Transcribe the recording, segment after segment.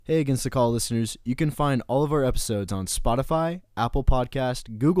Hey, Against the Call listeners, you can find all of our episodes on Spotify, Apple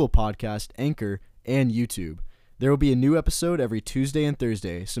Podcast, Google Podcast, Anchor, and YouTube. There will be a new episode every Tuesday and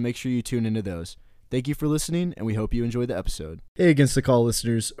Thursday, so make sure you tune into those. Thank you for listening, and we hope you enjoy the episode. Hey, Against the Call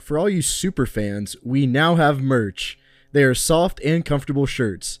listeners, for all you super fans, we now have merch. They are soft and comfortable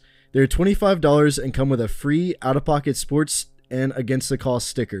shirts. They're $25 and come with a free out-of-pocket sports and Against the Call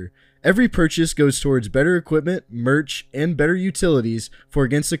sticker. Every purchase goes towards better equipment, merch, and better utilities for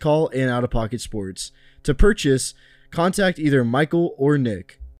Against the Call and out-of-pocket sports. To purchase, contact either Michael or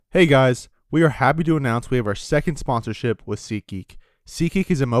Nick. Hey guys, we are happy to announce we have our second sponsorship with SeatGeek.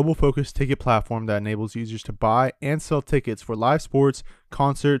 SeatGeek is a mobile-focused ticket platform that enables users to buy and sell tickets for live sports,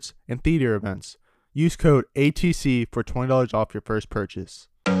 concerts, and theater events. Use code ATC for $20 off your first purchase.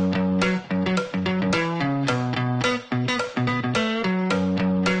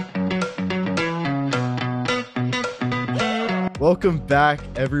 Welcome back,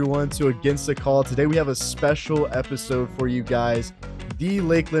 everyone, to Against the Call. Today we have a special episode for you guys. The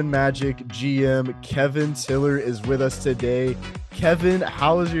Lakeland Magic GM, Kevin Tiller, is with us today. Kevin,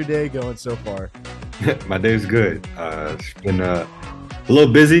 how is your day going so far? My day's good. It's been a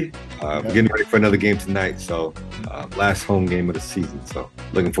little busy. We're getting ready for another game tonight. So last home game of the season. So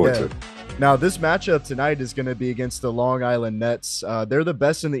looking forward to it. Now, this matchup tonight is going to be against the Long Island Nets. They're the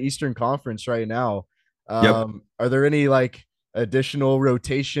best in the Eastern Conference right now. Are there any additional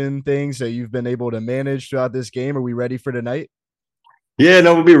rotation things that you've been able to manage throughout this game? Are we ready for tonight? Yeah,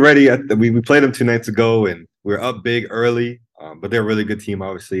 no, we'll be ready. We played them 2 nights ago, and we were up big early. But they're a really good team,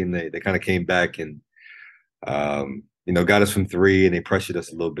 obviously, and they kind of came back and got us from 3, and they pressured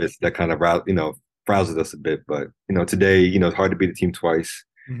us a little bit. So that kind of frazzled us a bit. But today, it's hard to beat a team twice.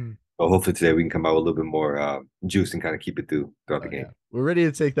 Mm-hmm. So hopefully today we can come out with a little bit more juice and kind of keep it throughout the game. Yeah. We're ready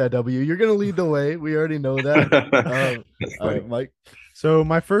to take that W. You're going to lead the way. We already know that. All right, Mike. So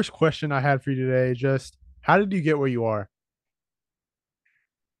my first question I had for you today is just, how did you get where you are?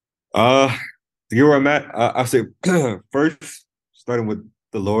 To get where I'm at, I'll say first, starting with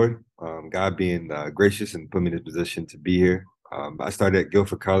the Lord, God being gracious and put me in this position to be here. I started at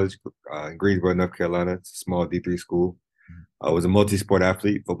Guilford College in Greensboro, North Carolina. It's a small D3 school. I was a multi-sport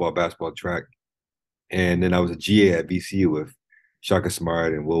athlete, football, basketball, track. And then I was a GA at VCU with Shaka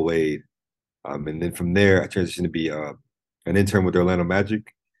Smart and Will Wade. And then from there, I transitioned to be an intern with the Orlando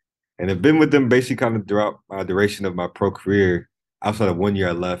Magic. And I've been with them basically kind of throughout my duration of my pro career. Outside of 1 year,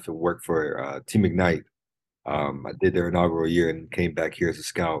 I left and worked for Team Ignite. I did their inaugural year and came back here as a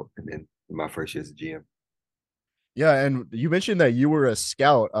scout, and then my first year as a GM. Yeah, and you mentioned that you were a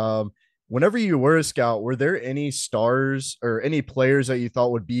scout. Whenever you were a scout, were there any stars or any players that you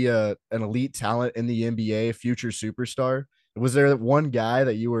thought would be an elite talent in the NBA, future superstar? Was there one guy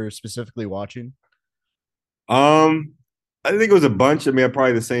that you were specifically watching? I think it was a bunch. I mean,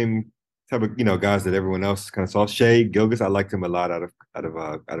 probably the same type of guys that everyone else kind of saw. Shea Gilgeous, I liked him a lot out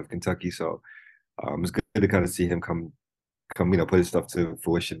of Kentucky. So it's good to kind of see him come put his stuff to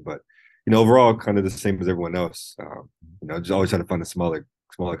fruition. But overall, kind of the same as everyone else. Just always trying to find the smaller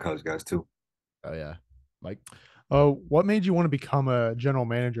college guys too. Oh yeah, Mike. What made you want to become a general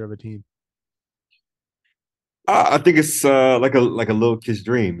manager of a team? I think it's like a little kid's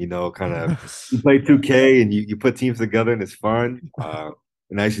dream, kind of you play 2K and you put teams together and it's fun.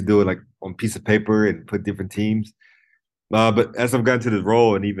 And I used to do it like on a piece of paper and put different teams. But as I've gotten to this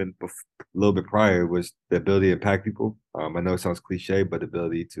role and even a little bit prior was the ability to impact people. I know it sounds cliche, but the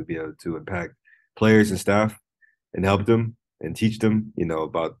ability to be able to impact players and staff and help them and teach them,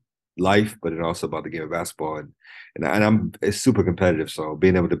 about life, but then also about the game of basketball. And it's super competitive. So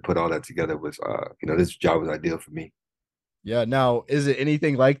being able to put all that together was, this job was ideal for me. Yeah. Now, is it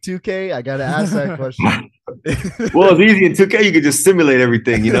anything like 2K? I got to ask that question. Well, it's easy in 2K. You can just simulate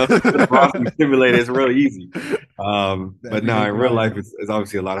everything, simulate it's real easy. But no, in real life, it's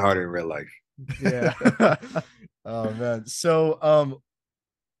obviously a lot harder in real life. Yeah. Oh man. So,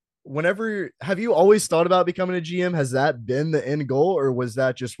 have you always thought about becoming a GM? Has that been the end goal, or was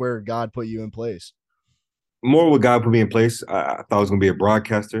that just where God put you in place? More what God put me in place. I thought I was going to be a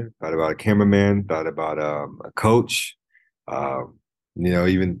broadcaster, thought about a cameraman, thought about a coach,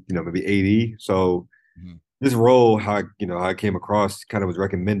 even maybe AD. So this role, how I came across kind of was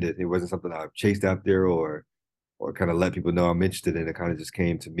recommended. It wasn't something I chased after or kind of let people know I'm interested in. It kind of just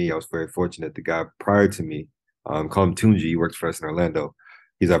came to me. I was very fortunate. The guy prior to me, call him Tunji, he works for us in Orlando.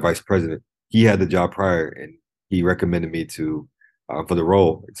 He's our vice president. He had the job prior, and he recommended me for the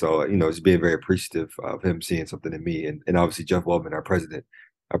role. So, just being very appreciative of him seeing something in me, and obviously Jeff Wellman, our president,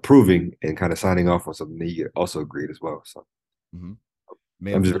 approving and kind of signing off on something that he also agreed as well. So,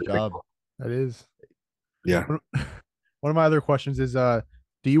 man, I'm just good job. That is, yeah. One of my other questions is,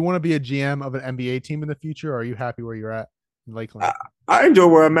 Do you want to be a GM of an NBA team in the future, or are you happy where you're at in Lakeland? I, I enjoy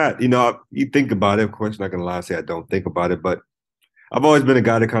where I'm at. You think about it. Of course, not gonna lie, and say I don't think about it, but I've always been a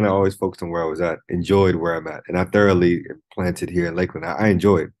guy that kind of always focused on where I was at, enjoyed where I'm at, and I thoroughly planted here in Lakeland. I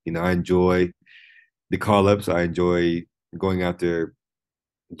enjoy it. I enjoy the call ups. I enjoy going out there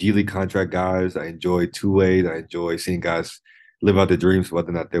G League contract guys. I enjoy two ways. I enjoy seeing guys live out their dreams, whether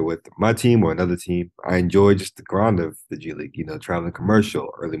or not they're with my team or another team. I enjoy just the grind of the G League, traveling commercial,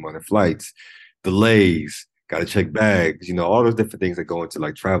 early morning flights, delays, got to check bags, all those different things that go into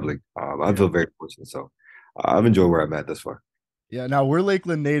like traveling. I Yeah. feel very fortunate. So I've enjoyed where I'm at thus far. Yeah, now we're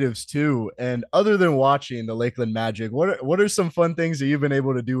Lakeland natives too. And other than watching the Lakeland Magic, what are some fun things that you've been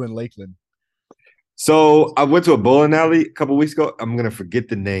able to do in Lakeland? So I went to a bowling alley a couple weeks ago. I'm gonna forget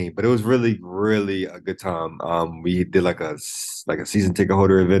the name, but it was really, really a good time. We did like a season ticket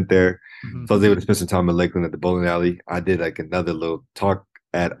holder event there, Mhm. so I was able to spend some time in Lakeland at the bowling alley. I did like another little talk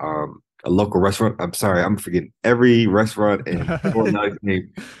at a local restaurant. I'm sorry, I'm forgetting every restaurant and bowling alley's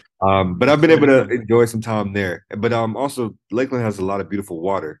name. But I've been able to enjoy some time there. But also Lakeland has a lot of beautiful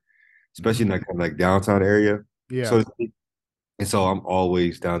water, especially in Mhm. that kind of like downtown area. Yeah. So and so I'm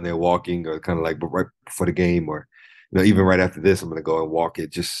always down there walking or kind of like but right before the game or even right after this, I'm gonna go and walk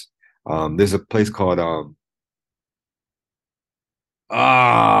it. Just there's a place called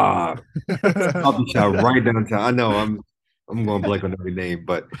ah coffee shop right downtown. I know I'm going blank on every name,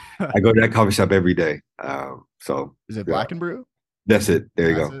 but I go to that coffee shop every day. So Is it yeah, Black and Brew? that's it. There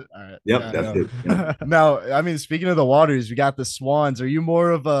you That's go. it. All right. Yep, Yeah, that's no. it. Yep. Now, I mean, speaking of the waters, we got the Swans. Are you more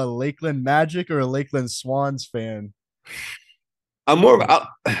of a Lakeland Magic or a Lakeland Swans fan? I'm more of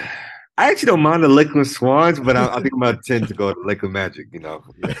I actually don't mind the Lakeland Swans, but I think I'm gonna tend to go to Lakeland Magic, Yeah,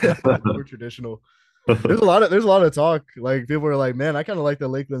 more traditional. There's a lot of talk. Like people are like, man, I kind of like the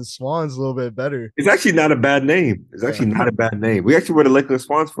Lakeland Swans a little bit better. It's actually not a bad name. It's Yeah, actually not a bad name. We actually were the Lakeland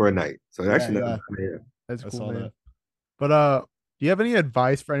Swans for a night, so it's yeah, actually not a yeah. bad name. That's a I cool saw name. that. But do you have any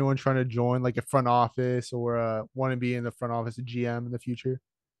advice for anyone trying to join like a front office or want to be in the front office, a GM in the future?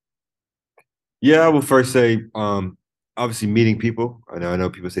 Yeah, I will first say, obviously meeting people. I know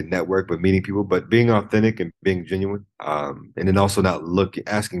people say network, but meeting people, but being authentic and being genuine, and then also not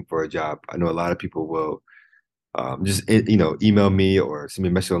asking for a job. I know a lot of people will just email me or send me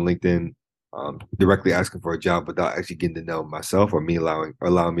a message on LinkedIn, directly asking for a job without actually getting to know myself or me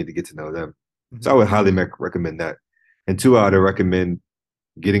allowing me to get to know them. So I Mhm. would highly recommend that. And two, I would recommend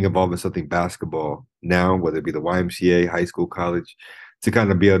getting involved in something basketball now, whether it be the YMCA, high school, college, to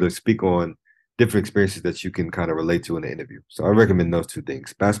kind of be able to speak on different experiences that you can kind of relate to in the interview. So I recommend those two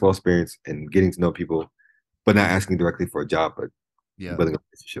things: basketball experience and getting to know people, but not asking directly for a job, but Yeah, building a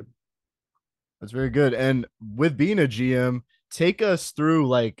relationship. that's very good. And with being a GM, take us through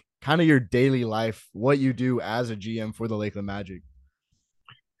like kind of your daily life, what you do as a GM for the Lakeland Magic.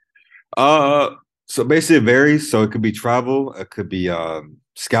 Uh, so basically it varies. So it could be travel, it could be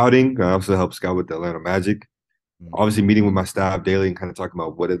scouting. I also help scout with the Atlanta Magic. Mm. Obviously, meeting with my staff daily and kind of talking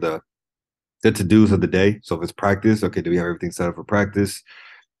about what are the to dos of the day. So if it's practice, okay, do we have everything set up for practice?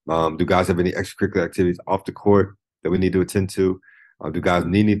 Do guys have any extracurricular activities off the court that we need to attend to? Do guys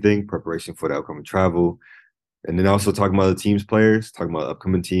need anything? Preparation for the upcoming travel. And then also talking about the team's players, talking about the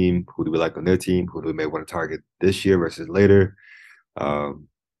upcoming team, who do we like on their team, who do we may want to target this year versus later. Um,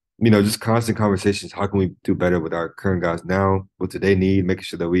 just constant conversations. How can we do better with our current guys now? What do they need? Making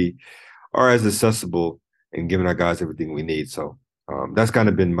sure that we are as accessible and giving our guys everything we need. So that's kind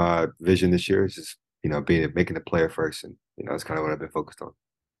of been my vision this year. Is just being making the player first, and that's kind of what I've been focused on.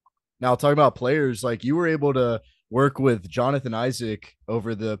 Now, talking about players, like you were able to work with Jonathan Isaac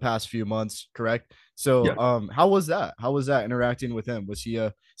over the past few months, correct? So, Yeah. how was that? How was that interacting with him? Was he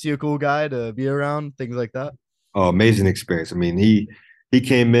a cool guy to be around? Things like that. Oh, amazing experience. I mean, he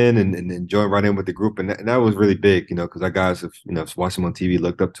came in and joined right in with the group, and that was really big, because our guys have watched him on TV,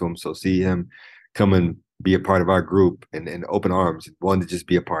 looked up to him, so see him come and be a part of our group and open arms, wanted to just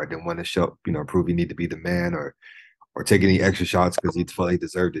be a part, didn't want to show, prove he need to be the man or take any extra shots because he felt he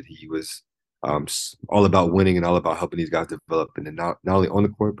deserved it. He was all about winning and all about helping these guys develop, and then not only on the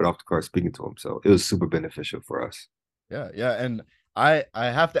court but off the court, speaking to him. So it was super beneficial for us. Yeah, yeah, and I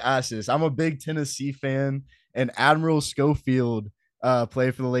have to ask this. I'm a big Tennessee fan, and Admiral Schofield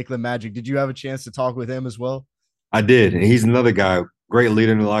played for the Lakeland Magic. Did you have a chance to talk with him as well? I did, and he's another guy, great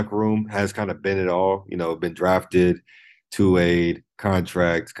leader in the locker room, has kind of been it all. Been drafted, two-way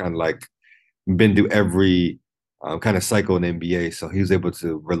contract, kind of like been through every kind of cycle in the NBA. So he was able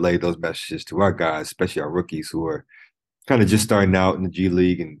to relay those messages to our guys, especially our rookies who are kind of just starting out in the G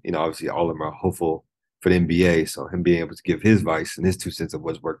League, and obviously all of them are hopeful for the NBA. So him being able to give his advice and his 2 cents of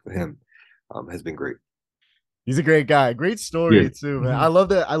what's worked for him has been great. He's a great guy. Great Yeah. story too, man. I love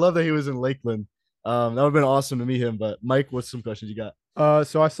that. I love that he was in Lakeland. That would have been awesome to meet him. But Mike, what's some questions you got?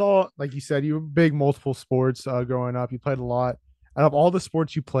 So I saw, like you said, you were big multiple sports growing up. You played a lot. Out of all the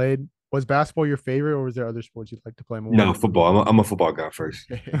sports you played, was basketball your favorite, or was there other sports you'd like to play more? No, football. I'm a football guy first.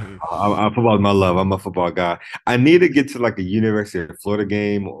 Hey, Football is my love. I'm a football guy. I need to get to like a University of Florida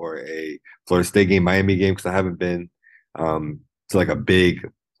game or a Florida State game, Miami game, because I haven't been to like a big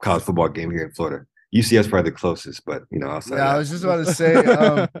college football game here in Florida. UCS probably the closest, but outside yeah, I of was just about to say,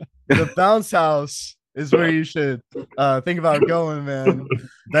 the bounce house is where you should think about going, man.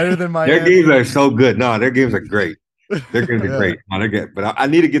 Better than their games Miami. are so good. No, their games are great. Their games are Yeah. great. No, they're good. But I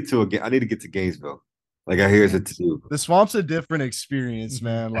need to get to I need to get to Gainesville. Like I hear it's a two. The swamp's a different experience, Mhm.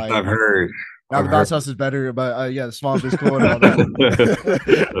 man. I've Like heard. now I've the heard. bounce house is better, but yeah, the swamp is cool and all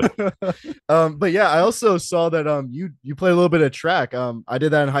that. But yeah, I also saw that you play a little bit of track. I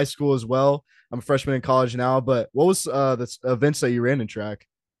did that in high school as well. I'm a freshman in college now, but what was the events that you ran in track?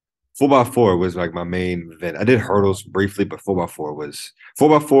 4x4 was like my main event. I did hurdles briefly, but 4x4 was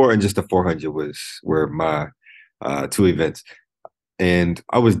 4x4 and just the 400 were my two events. And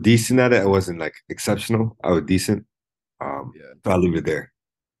I was decent at it. I wasn't like exceptional. I was decent. Yeah. So I'll leave it there.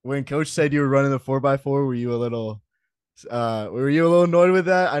 When coach said you were running the 4x4, were you a little annoyed with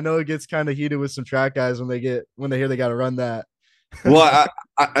that? I know it gets kind of heated with some track guys when they hear they got to run that. Well,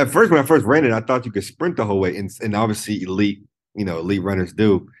 at first when I first ran it, I thought you could sprint the whole way, and obviously elite runners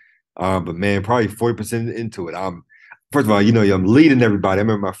do. But man, probably 40% into it. First of all, I'm leading everybody. I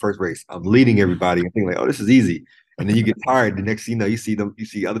remember my first race. I'm leading everybody and thinking like, oh, this is easy. And then you get tired. The next thing you know, you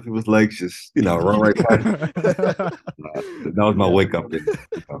see other people's legs just run right past. That was my Yeah. wake up.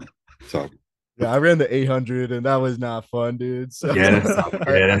 So Yeah, I ran the 800 and that was not fun, dude. So yeah, that's tough.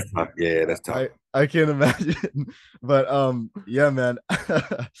 I, Yeah, that's tough. Yeah, that's tough. I can't imagine. But yeah, man.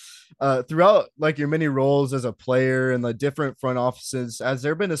 Throughout like your many roles as a player and the different front offices, has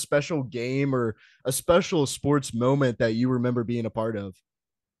there been a special game or a special sports moment that you remember being a part of?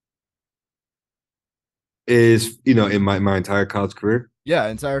 Is in my entire college career. Yeah,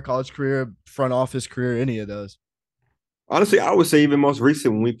 entire college career, front office career, any of those. Honestly, I would say even most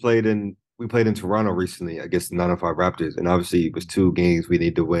recent when we played in Toronto recently against the 905 Raptors, and obviously it was two games we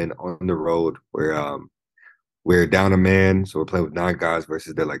need to win on the road where we're down a man, so we're playing with 9 guys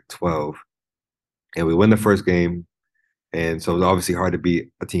versus they're like 12. And we win the first game, and so it's obviously hard to beat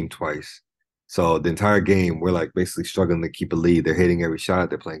a team twice. So the entire game, we're like basically struggling to keep a lead. They're hitting every shot,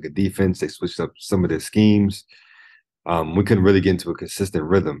 they're playing good defense, they switched up some of their schemes. We couldn't really get into a consistent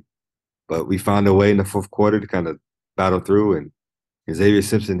rhythm, but we found a way in the fourth quarter to kind of battle through. And Xavier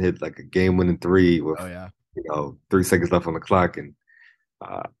Simpson hit like a game-winning three with Oh yeah. 3 seconds left on the clock, and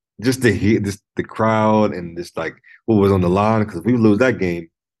uh, just to hear just the crowd and just like what was on the line. Because if we lose that game,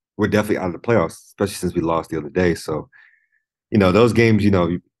 we're definitely out of the playoffs, especially since we lost the other day. So those games,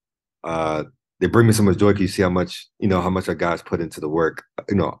 uh, they bring me so much joy. 'Cause you see how much our guys put into the work,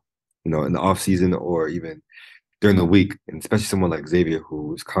 in the off season or even during the week, and especially someone like Xavier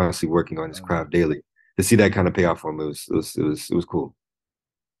who's constantly working on his Oh, yeah. craft daily. To see that kind of pay off for him, it was cool.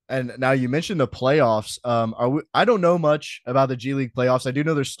 And now you mentioned the playoffs. I don't know much about the G League playoffs. I do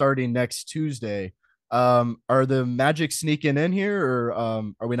know they're starting next Tuesday. Are the Magic sneaking in here, or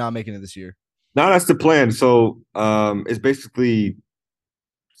are we not making it this year? Now that's the plan. So it's basically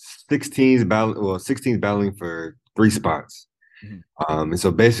 16 battling for 3 spots. Mhm. And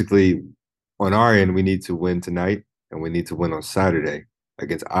so basically on our end, we need to win tonight and we need to win on Saturday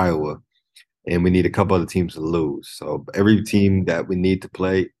against Iowa. And we need a couple other teams to lose. So every team that we need to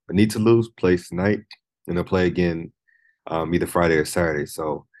play or need to lose plays tonight, and they'll play again either Friday or Saturday.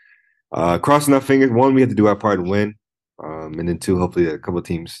 So crossing our fingers, one, we have to do our part and win. And then two, hopefully a couple of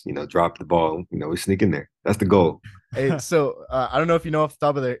teams, drop the ball. We sneak in there. That's the goal. Hey, so I don't know if you know off the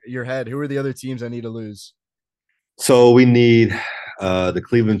top of your head, who are the other teams I need to lose? So we need the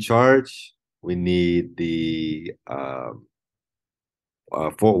Cleveland Charge. We need the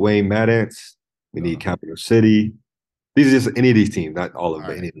Fort Wayne Mad Ants. We need Capital City. These are just any of these teams, not all of them, All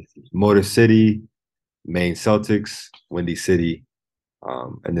but right. any of these teams. Motor City, Maine Celtics, Windy City,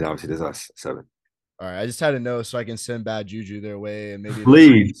 and then obviously there's us, 7. All right. I just had to know so I can send bad juju their way and maybe those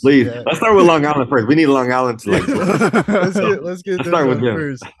Please, teams. please. Yeah. Let's start with Long Island first. We need Long Island to like. let's get Let's them start with done them.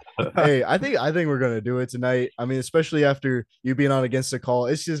 first. Hey, I think we're gonna do it tonight. I mean, especially after you being on against the call,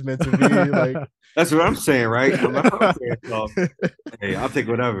 it's just meant to be. Like That's what I'm saying, right? That's what I'm saying. So, hey, I'll take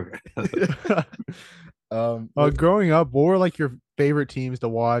whatever. Growing up, what were like your favorite teams to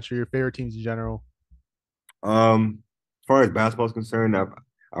watch or your favorite teams in general? As far as basketball is concerned, I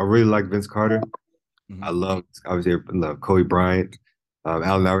really like Vince Carter. I Mhm. love obviously I love Kobe Bryant.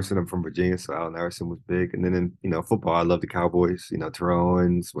 Allen Iverson, I'm from Virginia, so Allen Iverson was big. And then in, football, I love the Cowboys, Terrell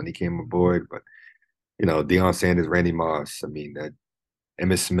Owens when he came aboard, but Deion Sanders, Randy Moss, I mean,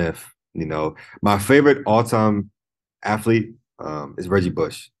 Emmitt Smith, my favorite all-time athlete is Reggie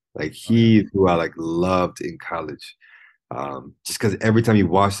Bush. Like Oh yeah. he who I like loved in college. Just because every time you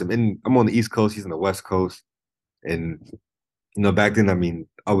watch him, and I'm on the East Coast, he's on the West Coast. And back then, I mean,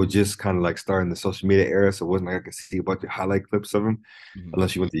 I was just kind of like starting the social media era, so it wasn't like I could see a bunch of highlight clips of him Mhm.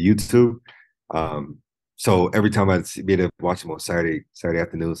 unless you went to YouTube. So every time be able to watch him on Saturday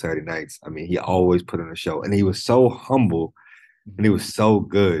afternoon, Saturday nights, I mean, he always put on a show, and he was so humble and he was so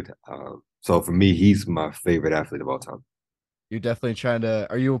good. So for me, he's my favorite athlete of all time. You're definitely trying to.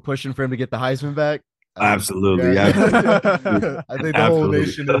 Are you pushing for him to get the Heisman back? Absolutely, Yeah. absolutely, I think the whole absolutely,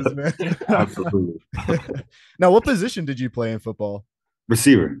 nation is, man. absolutely. Now, what position did you play in football?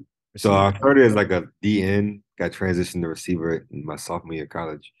 Receiver. So Receiver. I started as like a DN, got transitioned to receiver in my sophomore year of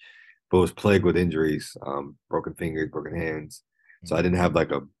college, but was plagued with injuries, broken fingers, broken hands. So I didn't have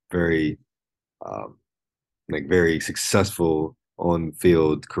like a very um, very successful on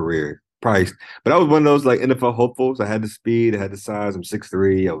field career. Probably, but I was one of those like NFL hopefuls. I had the speed, I had the size. I'm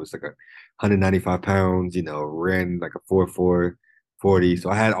 6'3". I was like 195 pounds. Ran like a 4.4 40. So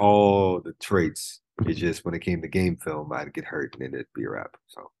I had all the traits. It's just when it came to game film, I'd get hurt and then it'd be a wrap.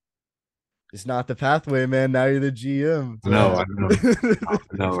 So It's not the pathway, man. Now you're the GM. no, I know,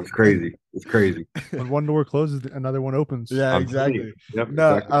 no, it's crazy. It's crazy. When one door closes, another one opens. Yeah, I'm telling you. exactly. Yep,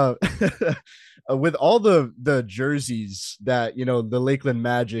 No, exactly. with all the jerseys that the Lakeland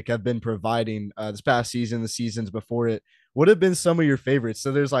Magic have been providing this past season, the seasons before it, what have been some of your favorites?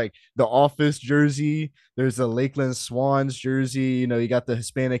 So there's like the Office jersey, there's the Lakeland Swans jersey. You got the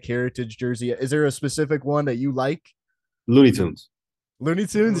Hispanic Heritage jersey. Is there a specific one that you like? Looney Tunes. Looney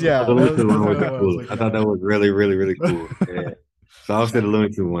Tunes, The yeah, Looney Tunes those one are was the the one I was coolest. I looking thought at. that was really, really, really cool. Yeah. So I'll say the Looney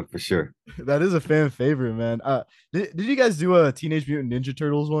Tunes one for sure. That is a fan favorite, man. Did you guys do a Teenage Mutant Ninja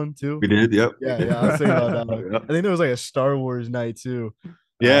Turtles one too? We did. Yep. Yeah, yeah. I was thinking about that one. Yep. I think there was like a Star Wars night too.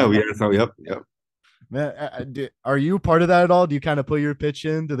 Yeah. Uh, Yeah. So yep. Yep. man, are you part of that at all? Do you kind of put your pitch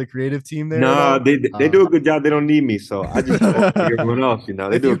into the creative team there at Nah, all? they do a good job. They don't need me, so I just go like everyone else. They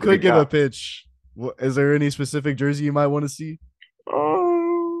If do a you could great give a job. pitch, is there any specific jersey you might want to see?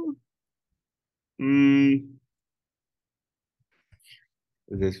 Oh, mm,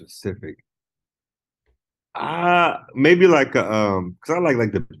 is this specific? Maybe like because I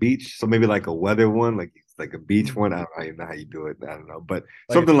like the beach, so maybe like a weather one, like it's like a beach one. I don't even know how you do it. I don't know, but Like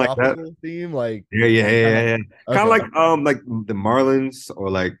a something like that. tropical theme, like Yeah, yeah, yeah, kind yeah, of. yeah. Kind of Okay. like the Marlins or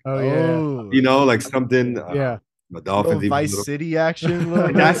like Oh yeah, like something. yeah. The Little Dolphins even a Vice little. City action, a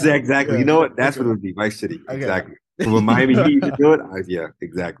little That's bit. exactly. You Yeah. know what? That's what Okay. it would be. Vice City. Okay. Exactly. So when Miami Heat used to do it, yeah,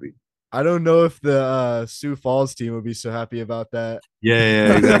 exactly. I don't know if the Sioux Falls team would be so happy about that.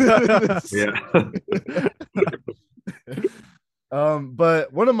 Yeah, yeah, exactly. Yeah.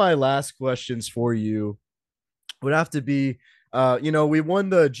 But one of my last questions for you would have to be, we won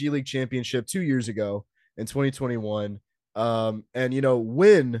the G League championship 2 years ago in 2021. And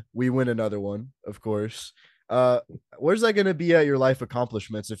when we win another one, of course, uh, where's that going to be at your life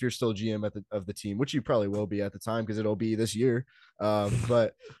accomplishments if you're still GM of the team, which you probably will be at the time because it'll be this year.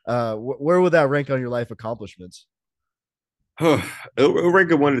 But where would that rank on your life accomplishments? It'll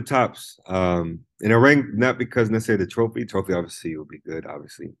rank at one of the tops. And it'll rank not because necessarily the trophy. Trophy obviously will be good,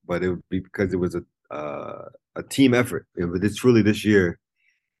 obviously, but it would be because it was a team effort. It's truly this year.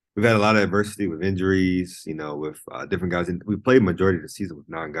 We've had a lot of adversity with injuries, with different guys. And we played majority of the season with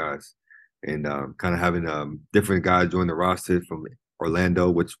 9 guys, and kind of having different guys join the roster from Orlando,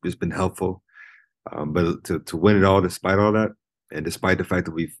 which has been helpful. But to win it all, despite all that, and despite the fact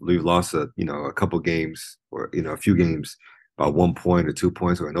that we've lost a couple games or a few games by 1 point or 2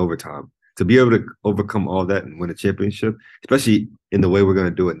 points or in overtime, to be able to overcome all that and win a championship, especially in the way we're going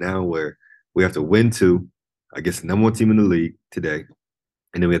to do it now, where we have to win two, I guess, the number one team in the league today,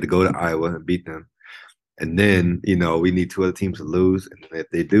 and then we have to go to Iowa and beat them, and then we need two other teams to lose, and if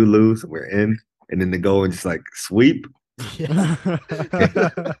they do lose, we're in, and then to go and just like sweep, Yeah.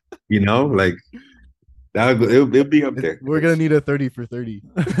 like. It'll be up there. We're gonna need a 30 for 30.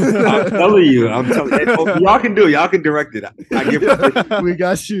 I'm telling you. Y'all can do it. Y'all can direct it. I give permission. We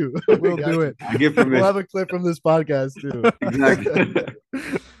got you. We'll do it. I give We'll permission. have a clip from this podcast too. Exactly.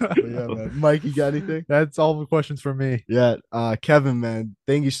 Yeah, man. Mike, you got anything? That's all the questions for me. Yeah, Kevin, man,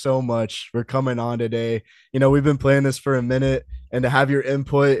 thank you so much for coming on today. We've been playing this for a minute, and to have your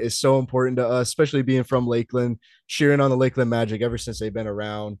input is so important to us, especially being from Lakeland, cheering on the Lakeland Magic ever since they've been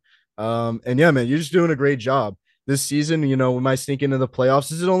around. And yeah, man, you're just doing a great job this season. We might sneak into the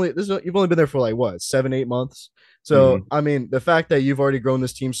playoffs. You've only been there for like what, 7, 8 months. So, Mhm. I mean, the fact that you've already grown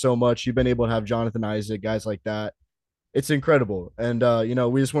this team so much, you've been able to have Jonathan Isaac, guys like that, it's incredible. And,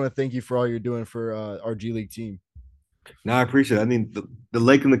 we just want to thank you for all you're doing for our G League team. No, I appreciate it. I mean, the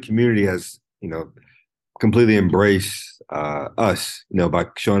Lakeland community has, completely embraced us, by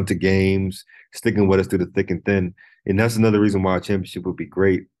showing up to games, sticking with us through the thick and thin. And that's another reason why our championship would be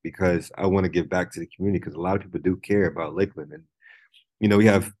great, because I want to give back to the community, because a lot of people do care about Lakeland. And, we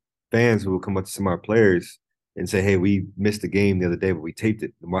have fans who will come up to some of our players and say, hey, we missed the game the other day, but we taped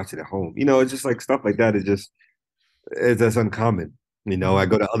it and watched it at home. It's just like stuff like that is just, that's uncommon. I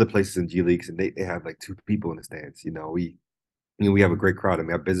go to other places in G Leagues and they have like two people in the stands. We have a great crowd. I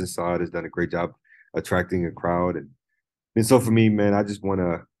mean, our business side has done a great job attracting a crowd, and so for me, man, I just want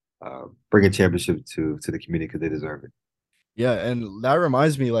to bring a championship to the community because they deserve it. Yeah, and that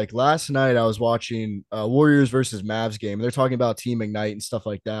reminds me, like last night I was watching Warriors versus Mavs game. They're talking about Team Ignite and stuff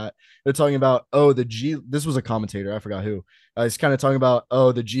like that. They're talking about, oh, this was a commentator, I forgot who. It's kind of talking about,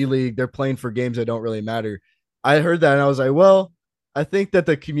 oh, the G League, they're playing for games that don't really matter. I heard that and I was like, well, I think that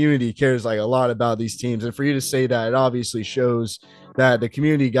the community cares like a lot about these teams. And for you to say that, it obviously shows that the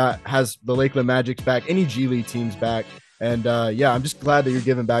community has the Lakeland Magic's back, any G League teams back. And I'm just glad that you're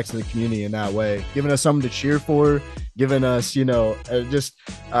giving back to the community in that way, giving us something to cheer for, giving us, just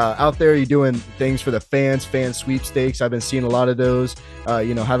out there, you're doing things for the fan sweepstakes. I've been seeing a lot of those,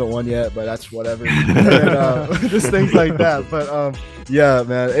 haven't won yet, but that's whatever. And, just things like that. But yeah,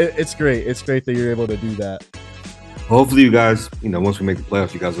 man, it's great. It's great that you're able to do that. Hopefully, you guys, once we make the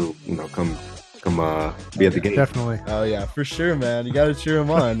playoffs, you guys will, come be at the game. Definitely. Oh yeah, for sure, man. You got to cheer them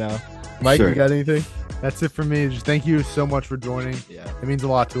on now. Mike, Sure. You got anything? That's it for me. Just thank you so much for joining. Yeah. It means a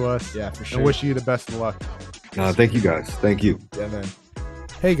lot to us. Yeah, for sure. And wishing you the best of luck. Thank you, guys. Thank you. Yeah, man.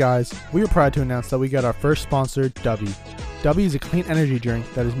 Hey guys, we are proud to announce that we got our first sponsor, W. W is a clean energy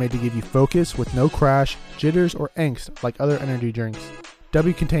drink that is made to give you focus with no crash, jitters, or angst like other energy drinks.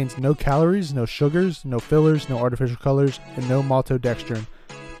 W contains no calories, no sugars, no fillers, no artificial colors, and no maltodextrin.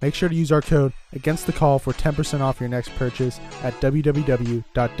 Make sure to use our code against the call for 10% off your next purchase at www.w.gg.